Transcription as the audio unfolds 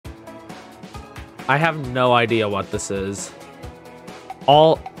I have no idea what this is.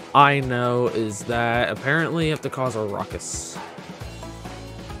 All I know is that apparently you have to cause a ruckus.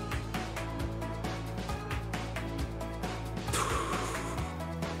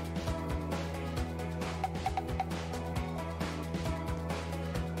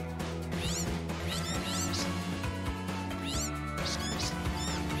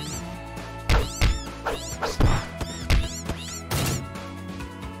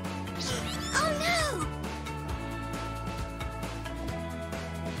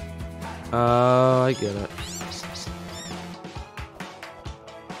 I get it.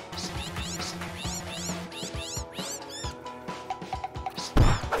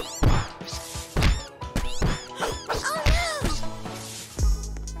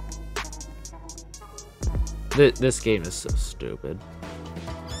 This game is so stupid.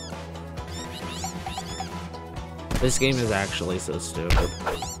 This game is actually so stupid.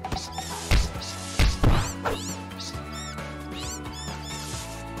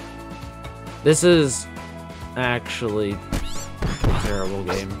 This is actually a terrible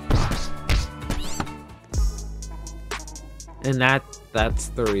game. And that's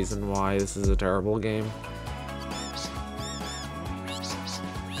the reason why this is a terrible game.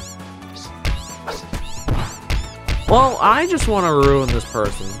 Well, I just want to ruin this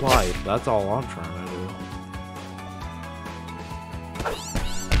person's life. That's all I'm trying to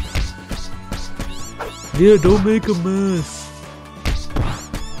do. Yeah, don't make a mess.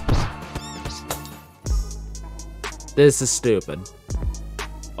 This is stupid.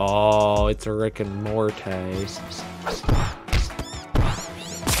 Oh, it's a Rick and Morty.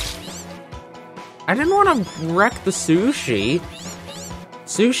 I didn't want to wreck the sushi.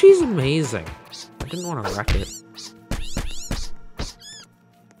 Sushi's amazing. I didn't want to wreck it.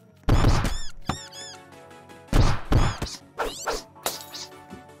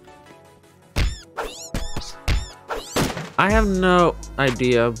 I have no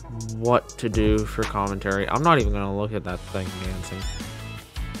idea what to do for commentary. I'm not even gonna look at that thing dancing.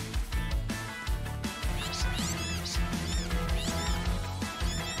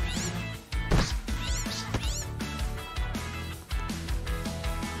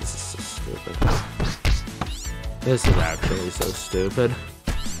 This is so stupid. This is actually so stupid.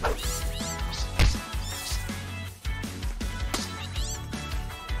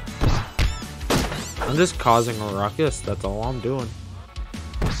 I'm just causing a ruckus, that's all I'm doing.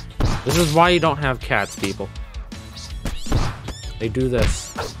 This is why you don't have cats, people. They do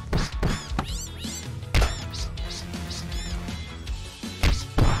this.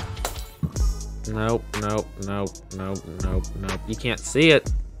 Nope, nope, nope, nope, nope, nope. You can't see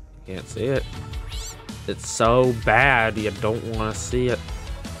it. You can't see it. It's so bad, you don't want to see it.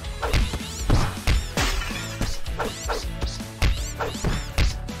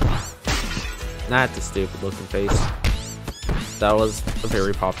 That's a stupid looking face. That was a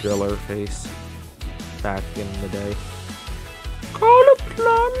very popular face back in the day. Call a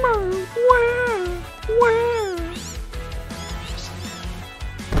plumber. Where?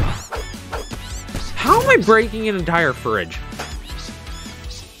 How am I breaking an entire fridge?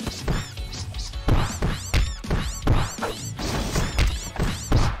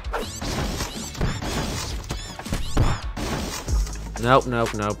 Nope,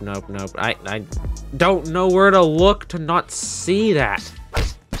 nope, nope, nope, nope. I don't know where to look to not see that.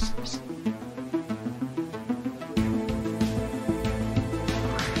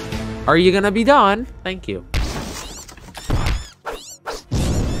 Are you gonna be done? Thank you.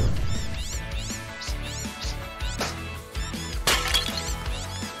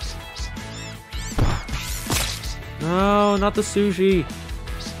 No, not the sushi.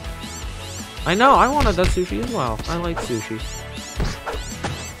 I know, I wanted that sushi as well. I like sushi.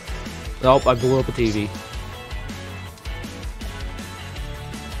 Nope, I blew up a TV.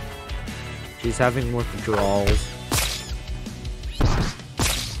 She's having withdrawals.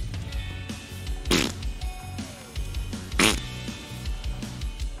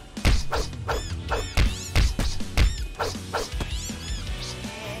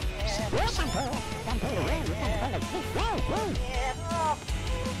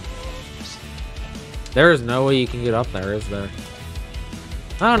 There is no way you can get up there, is there?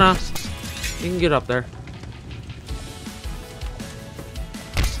 I don't know. You can get up there.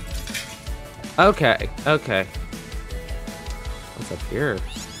 Okay, okay. What's up here?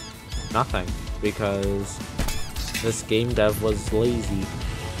 Nothing, because this game dev was lazy.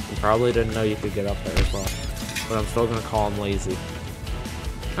 He probably didn't know you could get up there as well. But I'm still gonna call him lazy.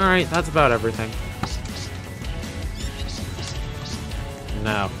 Alright, that's about everything.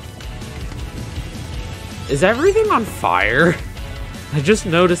 No. Is everything on fire? I just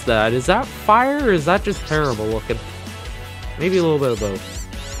noticed that. Is that fire or is that just terrible looking? Maybe a little bit of both.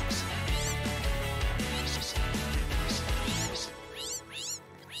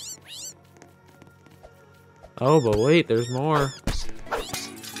 Oh, but wait, there's more.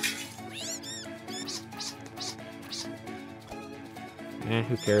 Eh,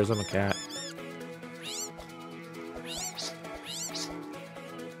 who cares? I'm a cat.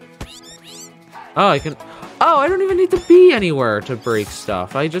 Oh, I can... Oh, I don't even need to be anywhere to break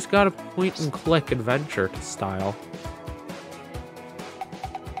stuff. I just got a point-and-click adventure style.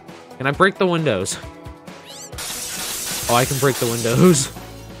 Can I break the windows? Oh, I can break the windows.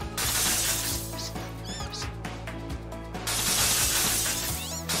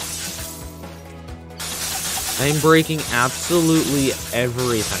 I'm breaking absolutely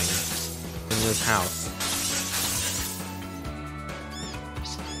everything in this house.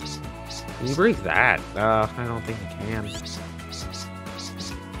 Can you break that? I don't think you can.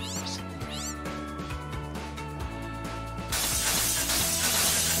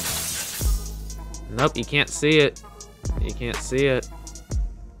 Nope, you can't see it. You can't see it.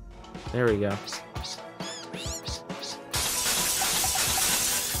 There we go.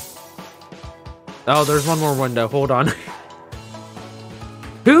 Oh, there's one more window. Hold on.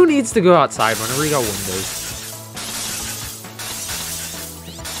 Who needs to go outside whenever you got windows?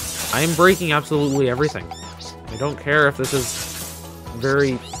 I am breaking absolutely everything. I don't care if this is a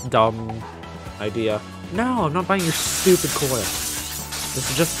very dumb idea. No, I'm not buying your stupid coil. This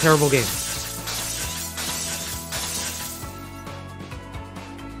is just a terrible game.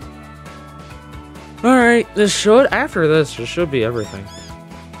 Alright, after this should be everything.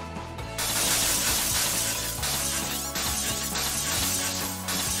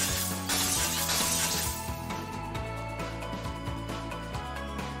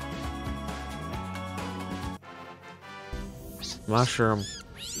 Mushroom.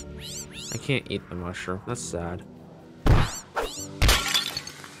 I can't eat the mushroom. That's sad.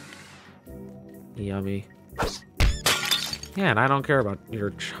 Yummy. Yeah, and I don't care about your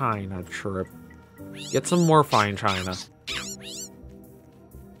China trip. Get some more fine China.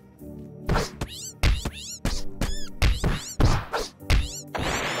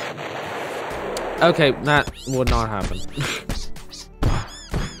 Okay, that would not happen.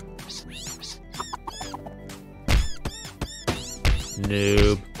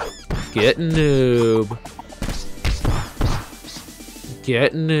 Noob. Get noob.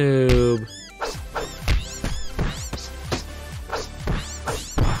 Get noob.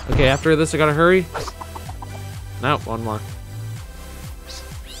 Okay, after this I gotta hurry. Nope, one more.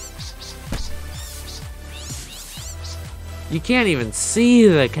 You can't even see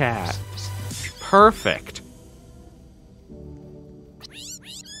the cat. Perfect.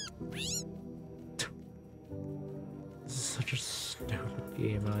 This is such a stupid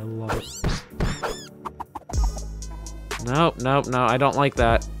game and I love it. Nope, nope, no, I don't like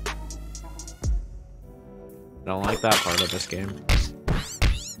that. I don't like that part of this game.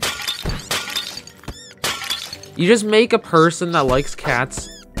 You just make a person that likes cats,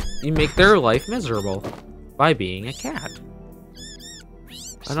 you make their life miserable by being a cat.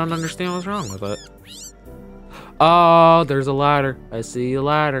 I don't understand what's wrong with it. Oh, there's a ladder. I see a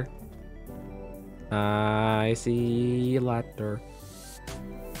ladder. I see a ladder.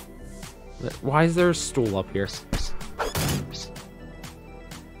 Why is there a stool up here?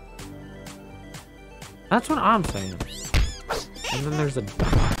 That's what I'm saying. And then there's a...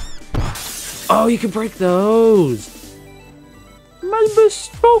 Oh, you can break those! My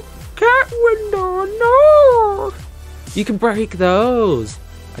bespoke cat window, no! You can break those!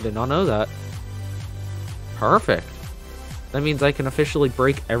 I did not know that. Perfect. That means I can officially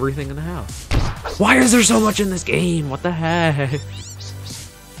break everything in the house. Why is there so much in this game? What the heck?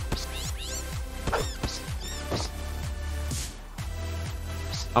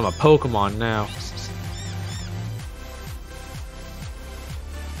 I'm a Pokemon now.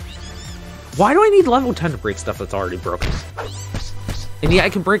 Why do I need level 10 to break stuff that's already broken? And yeah, I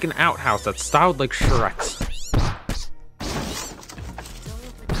can break an outhouse that's styled like Shrek's.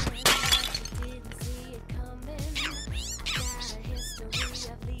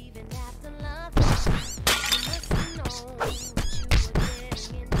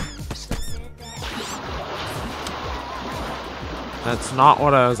 That's not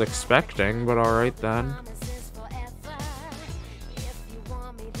what I was expecting, but alright then.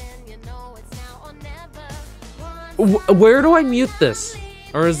 Where do I mute this?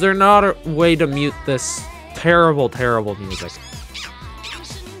 Or is there not a way to mute this terrible, terrible music?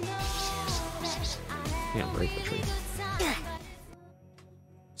 Can't break the tree.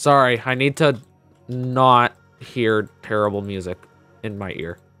 Sorry, I need to not hear terrible music. in my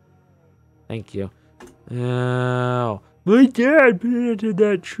ear. Thank you. Oh, my dad planted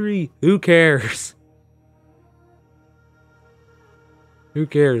that tree. Who cares? Who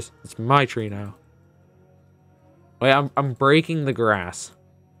cares? It's my tree now. Wait, I'm breaking the grass.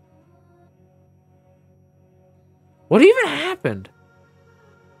 What even happened?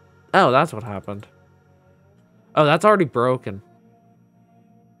 Oh, that's what happened. Oh, that's already broken.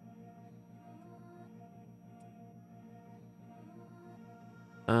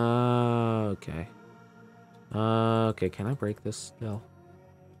 Okay. Okay, can I break this still?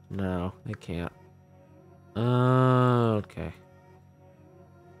 No, I can't. Okay.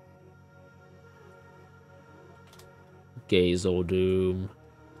 Gazel Doom.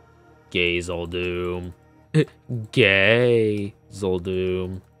 Gazel Doom. Gay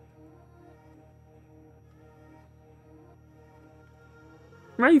Zoldoom.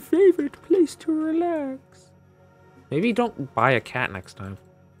 My favorite place to relax. Maybe don't buy a cat next time.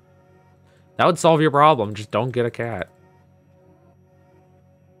 That would solve your problem. Just don't get a cat.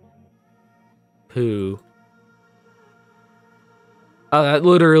 Poo. Oh, that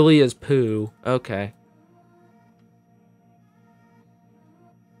literally is poo. Okay.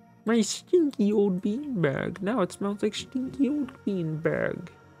 My stinky old beanbag. Now it smells like stinky old beanbag.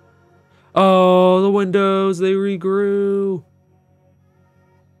 Oh, the windows, they regrew.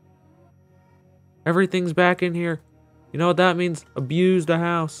 Everything's back in here. You know what that means? Abuse the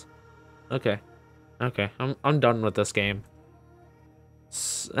house. Okay. Okay, I'm done with this game.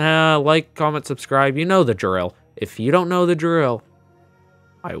 Like, comment, subscribe. You know the drill. If you don't know the drill,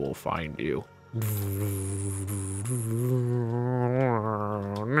 I will find you.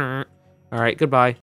 Alright, goodbye.